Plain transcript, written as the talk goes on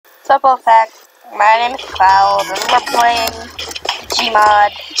Sup, Pack. My name is Cloud, and we're playing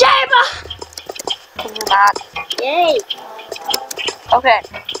Gmod. Can you not? Yay! Okay.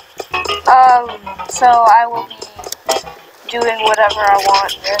 So I will be doing whatever I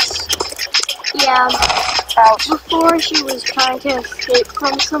want in this. Yeah. Ouch. Before she was trying to escape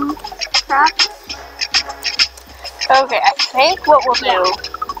from some crap. Okay, I think what we'll do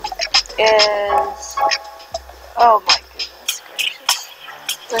is... Oh my goodness gracious.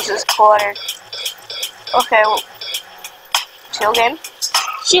 This is cluttered. Okay, well... Chill game.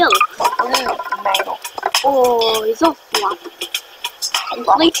 Chill. Mangle. Oh, he's all floppy.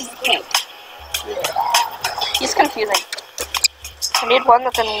 Inflates his head. Yeah. He's confusing. I need one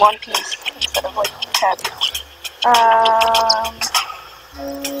that's in one piece instead of like 10.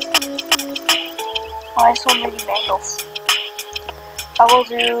 Why so many mangles? I will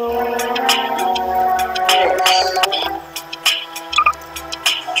do this.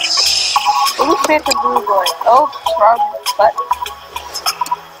 Blue Phantom Blue Boy. Oh, wrong button.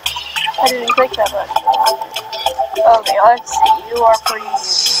 I didn't click that button. Okay, let's see. You are pretty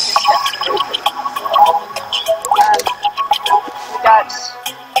we got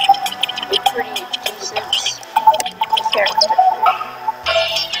a pretty decent character.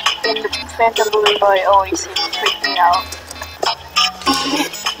 And the Phantom Blue Boy always seems to freak me out.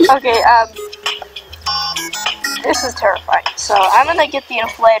 Okay, this is terrifying. So I'm gonna get the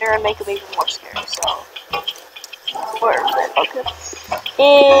inflator and make him even more scary. So where is it? Okay.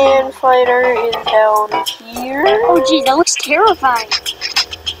 Inflator is down here. Oh geez, that looks terrifying.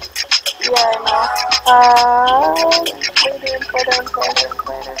 Yeah, I know. Inflator.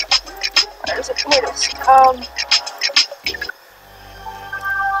 Where's it? Here it is.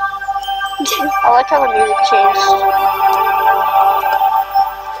 I like how the music changed.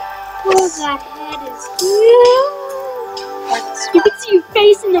 Oh, that head is huge. You can see your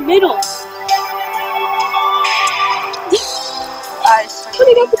face in the middle.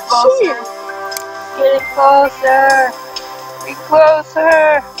 Getting closer. Getting closer. Be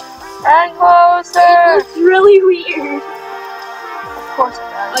closer. And closer. It looks really weird. Of course it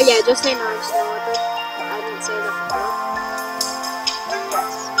does. Oh yeah, just say no, I didn't say that before.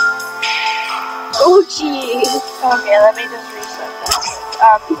 Yes. Oh jeez. Okay, let me just reset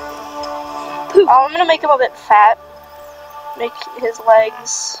that. I'm gonna make him a bit fat. Make his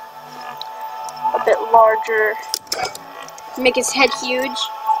legs a bit larger. Make his head huge.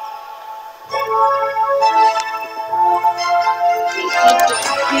 Make it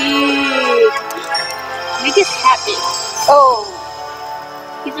big. Make his hat big. Oh!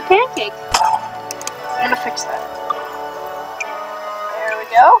 He's a pancake. I'm gonna fix that. There we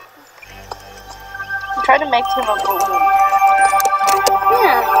go. I'm trying to make him a balloon.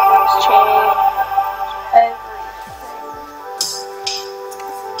 Yeah. Just change everything.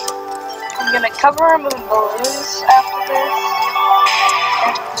 I'm gonna cover him in balloons after this.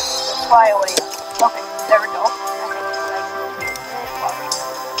 And just fly away. Okay, there we go.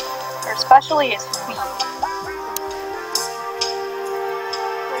 Or especially his feet.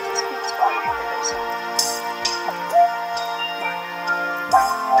 Where's his feet spot? There it is.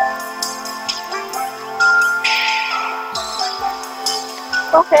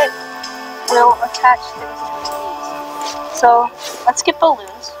 Okay, we'll attach things to these. So, let's get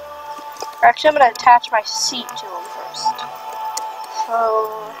balloons. Or actually, I'm going to attach my seat to them first. So,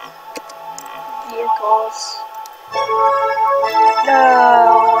 vehicles. No,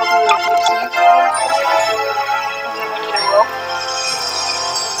 we'll do a gypsy. And then we need a rope.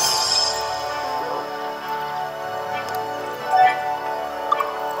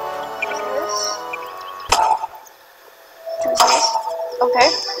 Choose this. Okay.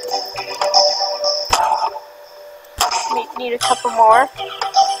 Need a couple more.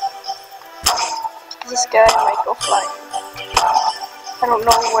 This guy might go flying. I don't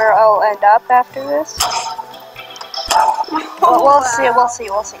know where I'll end up after this. But we'll see.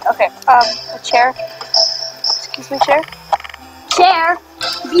 Okay, a chair. Excuse me, chair? Chair,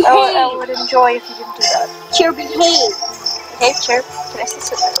 behave! I would enjoy if you didn't do that. Chair, behave! Behave, chair. Can I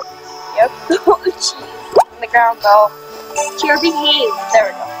sit there? Yep. Oh, jeez. On the ground, though. Chair, behave! There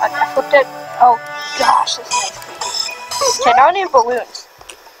we go. I flipped it. Oh, gosh, this is nice. Okay, now I need balloons.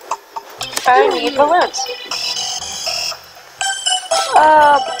 I need balloons.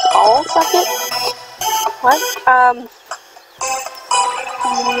 Ball socket? What?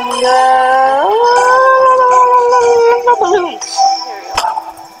 No balloons. There we go.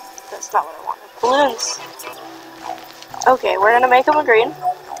 That's not what I wanted. Balloons. Okay, we're gonna make them a green.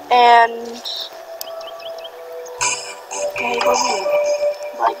 And... a balloon.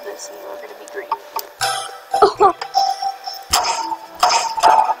 Like this, and we're gonna be green.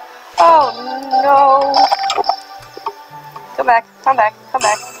 No. Come back, come back, come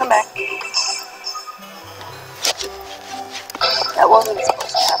back, come back. That wasn't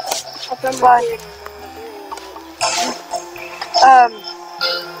supposed to happen. But,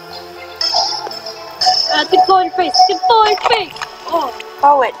 get boy in face! Get boy in face!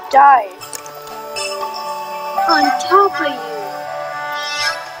 oh, it died. On top of you.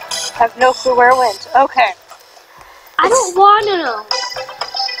 Have no clue where it went. Okay. I don't want to know.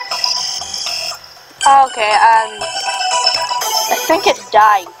 Okay, I think it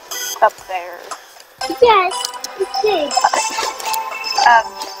died up there. Yes, it did.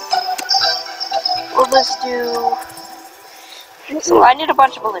 We'll just do... So I need a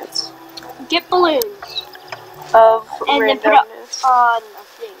bunch of balloons. Get balloons. Of and then put up randomness. on a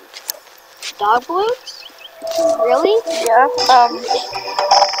thing. Dog balloons? Really? Yeah,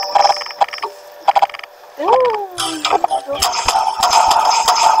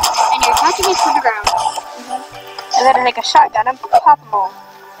 And you're attaching it to the ground. and then I take a shotgun and pop them all.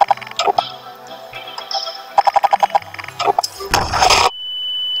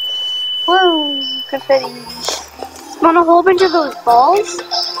 Woo! Confetti. Want a whole bunch of those balls?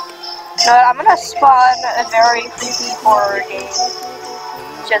 No, I'm gonna spawn a very creepy horror game.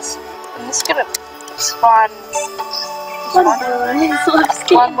 I'm just gonna spawn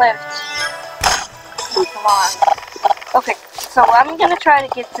one lift. Come on. Okay, so I'm gonna try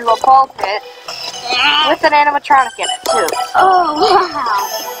to get through a ball pit with an animatronic in it too. Oh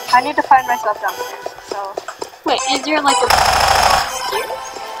wow! I need to find myself downstairs. So wait, is there like a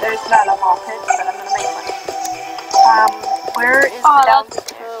there's not a ball pit, but I'm gonna make one. Where is the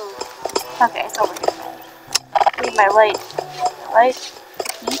downstairs? Okay, it's over here. Need my light. Light.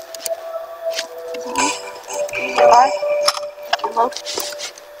 Remote.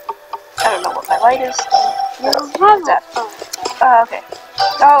 I don't know what my light is. You don't have that. Okay.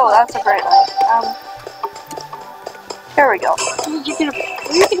 Oh, that's a bright light. Here we go. You're gonna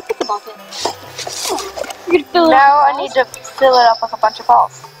pick the ball pit. You're gonna fill it now up I need to fill it up with a bunch of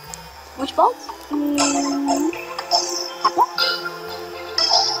balls. Which balls? I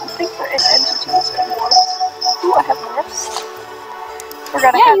think they're in entities and morphs. Ooh, I have morphs.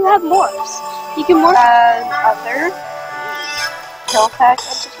 Yeah, you have morphs. You can morph. Other kill pack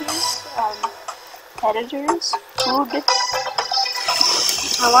entities, editors, food.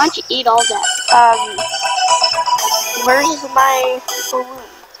 Why don't you eat all that? Where's my balloons?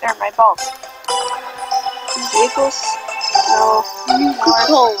 Or my balls? Vehicles? No.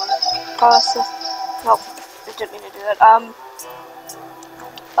 Coca-Cola. Nope. I didn't mean to do that.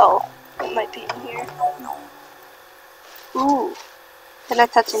 Oh. It might be in here. Ooh. Can I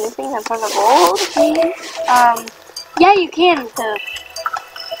touch anything that's on the gold? Yeah, you can.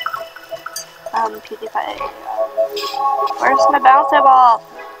 PewDiePie. Where's my bouncy ball?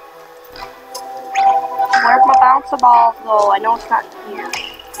 Where's my bouncy ball go? I know it's not here.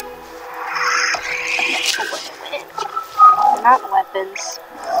 They're not weapons.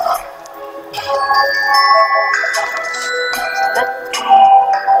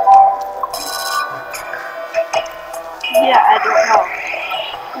 Yeah, I don't know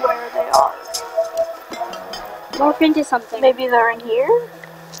where they are. Morph into something. Maybe they're in here?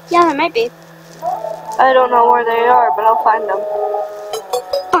 Yeah, there might be. I don't know where they are, but I'll find them.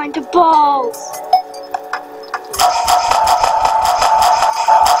 Find the balls!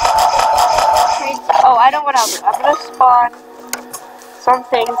 Oh, I know what I'll do. I'm gonna spawn some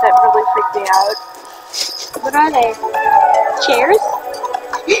things that really freak me out. What are they? Chairs?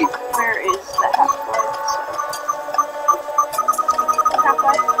 Where is the half-life?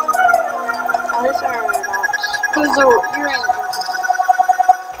 Half-life? Oh, these are not. Those are you're in.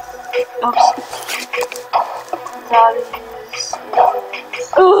 Oops. Zombies.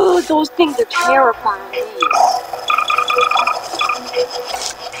 Oh, those things are terrifying.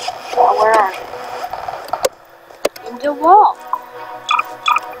 Oh, where are they? In the wall.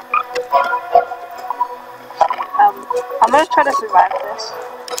 I'm gonna try to survive this.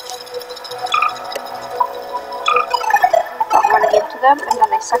 I'm running into them, and then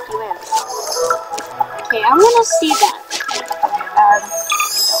they suck you in. Okay, I'm gonna see that.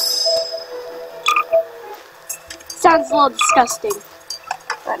 Sounds a little disgusting.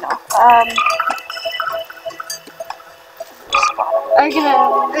 I know. Are you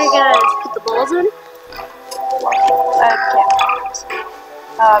gonna put the balls in? I can't.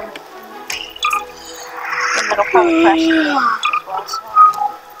 And it'll probably crash as well, so.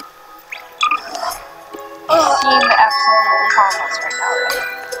 Seem absolutely harmless right now, right?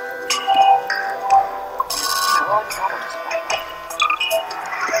 No, it's not just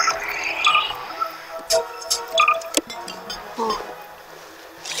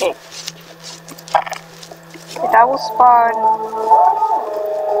okay. And I will spawn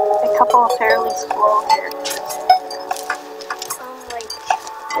a couple of fairly slow characters. Like,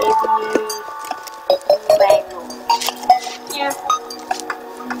 Maybe Mangle. yeah.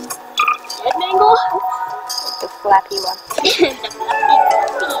 Dead Mangle? The flappy one. The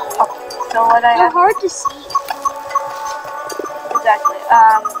fluffy. So what I They're have hard to see. exactly.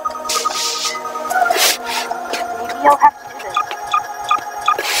 Maybe I'll have to do this.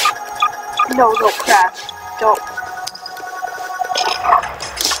 No, don't crash. Don't.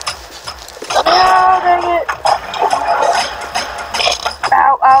 Oh, dang it.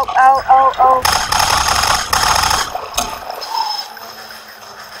 Ow, ow, ow, ow, ow.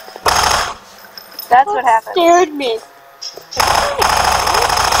 That's what happened. Scared me.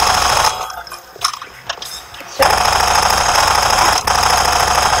 Sure.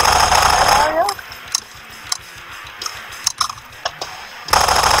 Mario?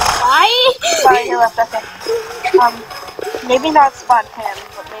 Why? Sorry, he left. Okay. Maybe not spawn him,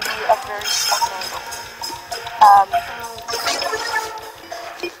 but maybe a very small angle.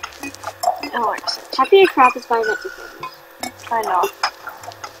 It works. Happy crop is fine at defenders. I know.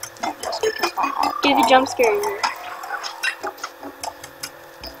 Just because my hat. Do the jump scare in here.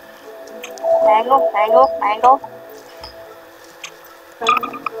 Angle, angle, angle.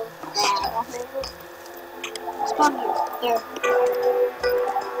 Spawn here. There.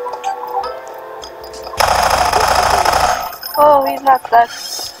 Oh, he's not stuck.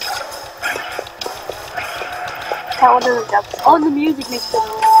 That one doesn't jump. Oh, and the music makes it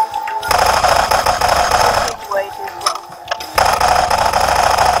He's way too slow.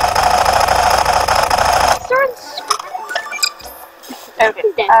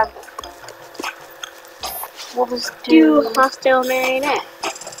 Okay. We'll just do hostile marionette.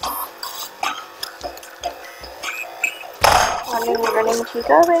 Running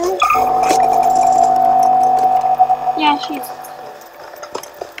Chica, baby. Yeah, she's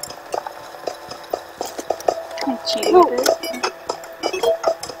Cheating a bit.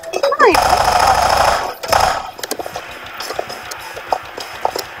 nice.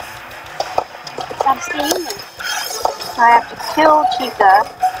 Gotta stay in there. I have to kill Chica.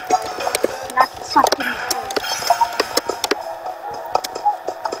 Not get sucked in the face.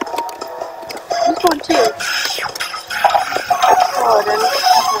 This one too. Oh, it is.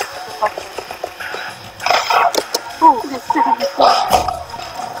 Oh, that's stuck in the face.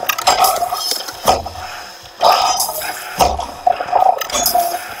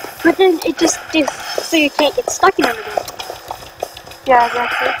 But then it just so you can't get stuck in them again. Yeah,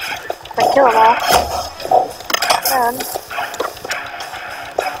 exactly. If I kill them all. Then.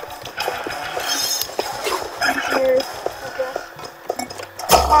 Here, I guess.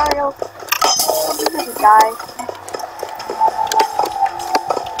 Mario. I'm gonna die.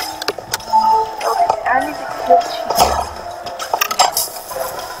 Okay, I need to kill Chica.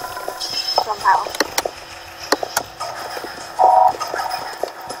 Somehow.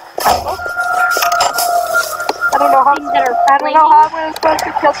 I don't know how Things that are I don't know how I'm supposed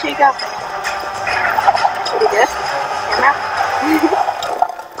to kill Chica. Maybe this. Camera.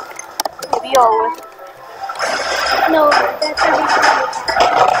 Maybe always. No, that's everything.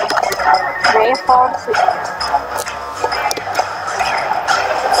 May have fallen asleep.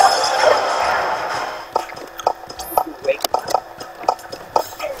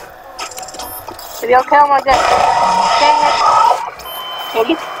 Maybe I'll kill him like this. Dang it.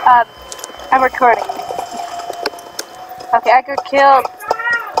 Maybe. I'm recording. Okay, I got killed.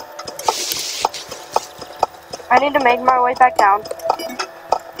 I need to make my way back down.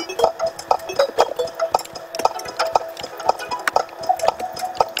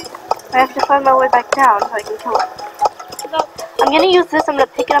 I have to find my way back down so I can kill it. I'm gonna use this, I'm gonna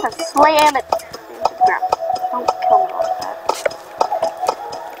pick it up and slam it into the ground. Don't kill me like that.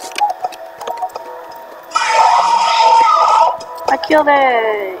 I killed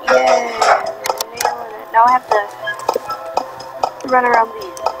it! Yay! Nailing it. Now I have to run around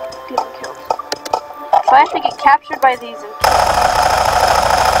these, get them killed. So I have to get captured by these and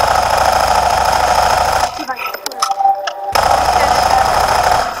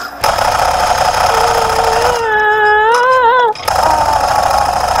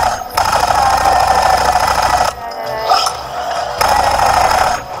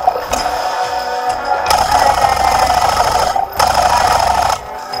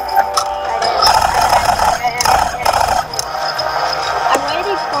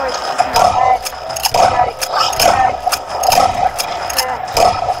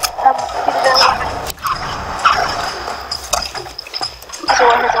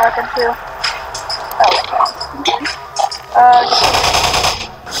weapon too. Oh.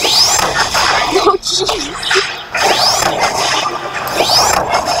 No,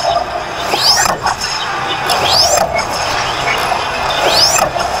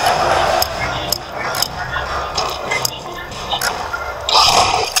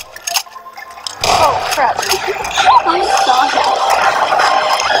 crap. I saw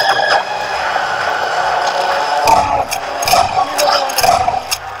that.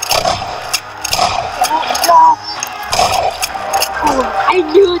 I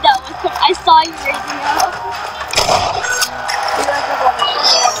knew that was coming. I saw you raising up.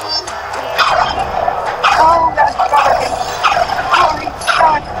 Oh, that's not working.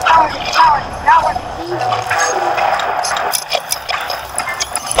 Not working.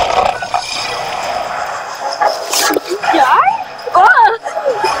 Die? Oh!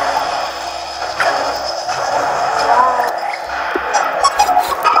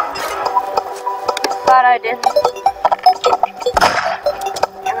 Glad I didn't.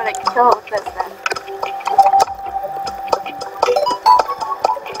 I'm gonna kill it with this then.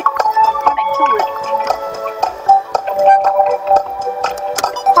 I'm gonna kill it.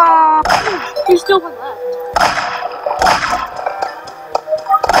 There's still one left.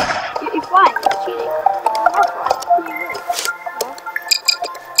 You're flying. You're cheating.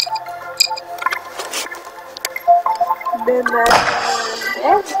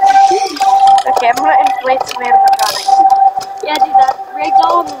 Okay, I'm gonna inflate some animatronics. Yeah, do that.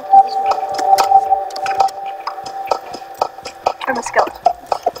 Ragdoll and position. I'm a skeleton.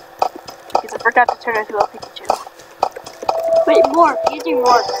 Because I forgot to turn into a Pikachu. Wait, morph. Using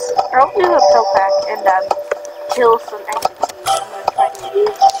morphs. I'll do a pill pack and kill some enemies. I'm gonna try to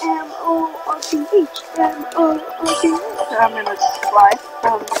M-O-R-P-H. M-O-R-P-H. I'm gonna fly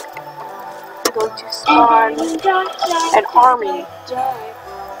from. I'm going to spawn an army.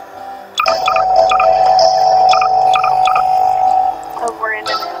 Of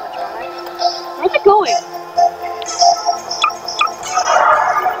random animatronics. Where's it going?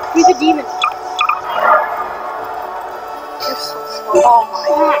 He's a demon. You're so slow. Oh my.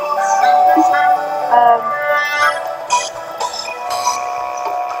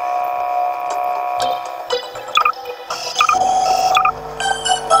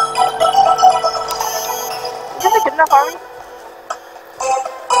 Is that a good enough army?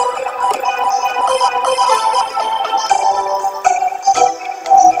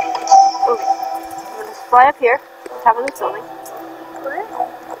 Okay. I'm gonna fly up here, on top of this building.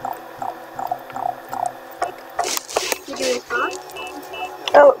 You doing fun?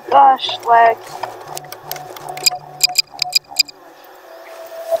 Oh gosh, lag.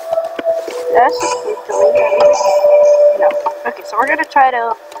 That's just keep deleting everything. No. Okay, so we're gonna try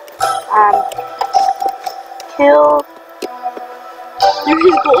to kill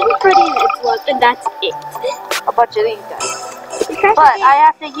There's Golden Freddy and it's left, and that's it. a bunch of these guys. But I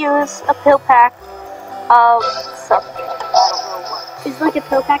have to use a pill pack of something. I don't know what. Is like a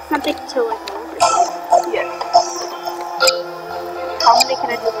pill pack something to like move or something? Yeah. How many can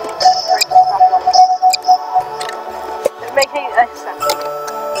I do for this stuff like? Make it sense.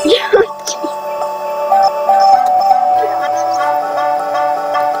 Yeah.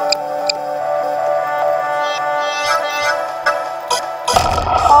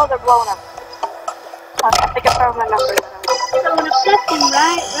 Oh, they're blowing up. I think I found my number. Blowing up left and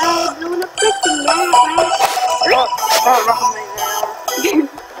right. Blowing up left and right. Oh, wrong way there.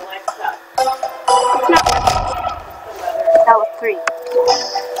 It's not That was 3.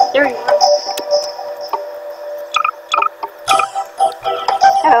 there you go.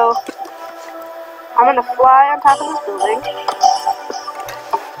 So, I'm gonna fly on top of this building.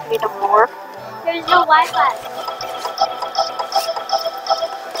 Need a morph. There's no Wi-Fi.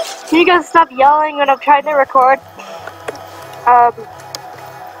 Can you guys stop yelling when I'm trying to record?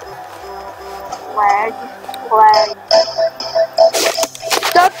 Lag.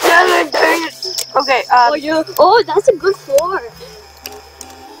 Stop yelling, dang it! Okay, Oh, yeah. Oh, that's a good floor.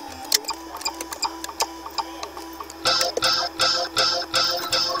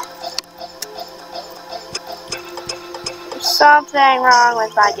 there's something wrong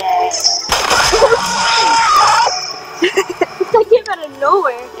with my game. That came out of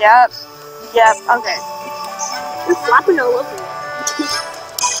nowhere. Yep, okay. You're flopping all over me.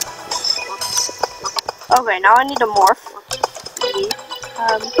 Okay, now I need a morph. Get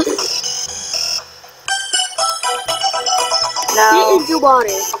No, into water.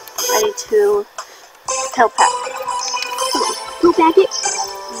 I need to pill pack. Go back it.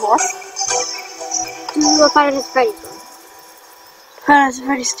 Morph. Do a Final Freddy's one. Final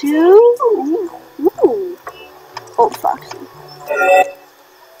Freddy's 2. Ooh. Old Foxy.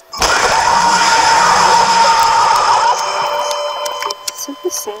 So to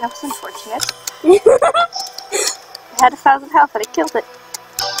say, that was unfortunate. I had 1,000 health and I killed it.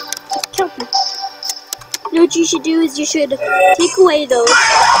 It killed me. You know what you should do is you should take away those.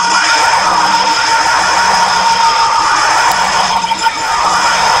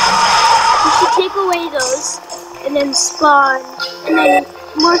 You should take away then spawn, and then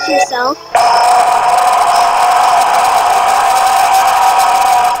morph yourself.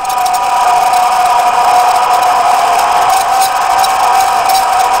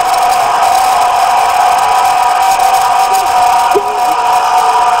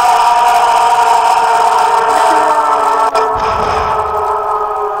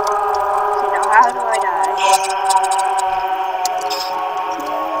 How do I die?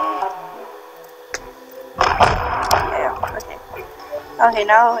 Yeah, okay. Okay,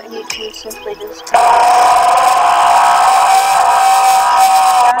 now you can simply just... Got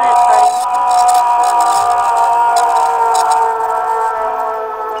it, buddy.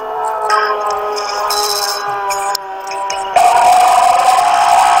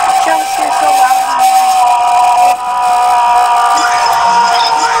 Jumps are so loud.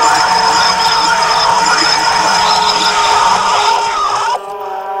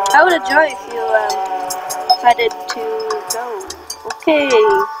 I would enjoy if you decided to go. Okay.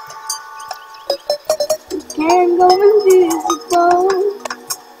 You can go invisible.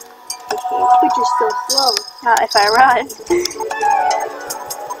 Which is so slow. Not if I run.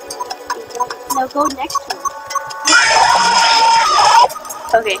 Now go next to him.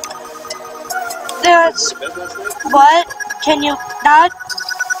 Okay. That's... What? Can you not?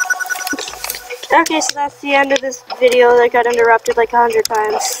 Okay, so that's the end of this video that got interrupted like 100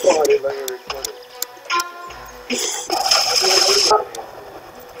 times.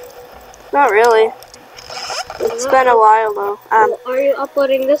 Not really. It's been a while though. Are you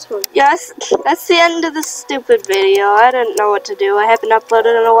uploading this one? Yes, that's the end of this stupid video. I didn't know what to do. I haven't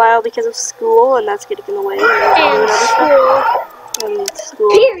uploaded in a while because of school, and that's getting in the way. And school.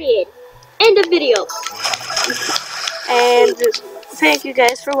 Period. End of video. And thank you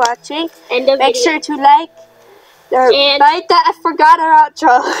guys for watching. End of Make video. sure to like. And bite that. I forgot our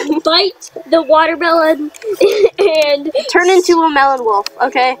outro. Bite the watermelon and turn into a melon wolf.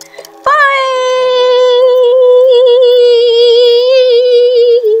 Okay. Bye.